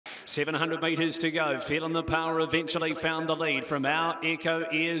700 metres to go. Feeling the Power eventually found the lead from Our Echo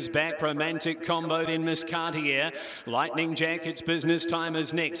Ears Back. Romantic Combo, then Miss Cartier. Lightning Jack, It's Business Time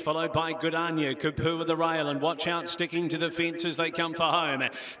is next, followed by Good Anya, Kupu with the rail, and Watch Out sticking to the fence as they come for home.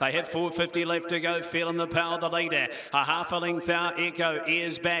 They have 450 left to go. Feeling the Power, the leader. A half a length, Our Echo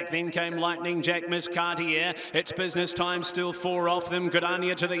Ears Back. Then came Lightning Jack, Miss Cartier. It's Business Time, still 4 off them. Good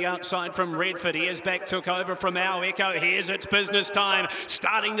Anya to the outside from Redford. Ears Back took over from Our Echo. Here's It's Business Time,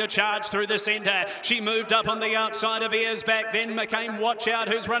 starting to charge through the centre. She moved up on the outside of Ears Back, then became Watch Out,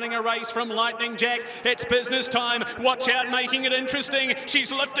 who's running a race from Lightning Jack. It's Business Time, Watch Out making it interesting.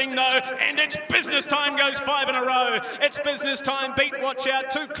 She's lifting though, and It's Business Time goes 5 in a row. It's Business Time beat Watch Out.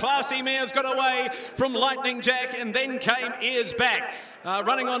 2 classy mares got away from Lightning Jack, and then came Ears Back.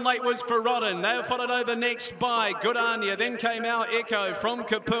 Running on late was Forrodden. They were followed over next by Good Anya. Then came Our Echo from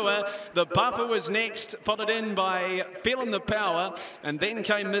Kapua. The Buffer was next, followed in by Feeling the Power. And then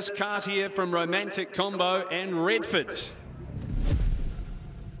came Miss Cartier from Romantic Combo and Redford.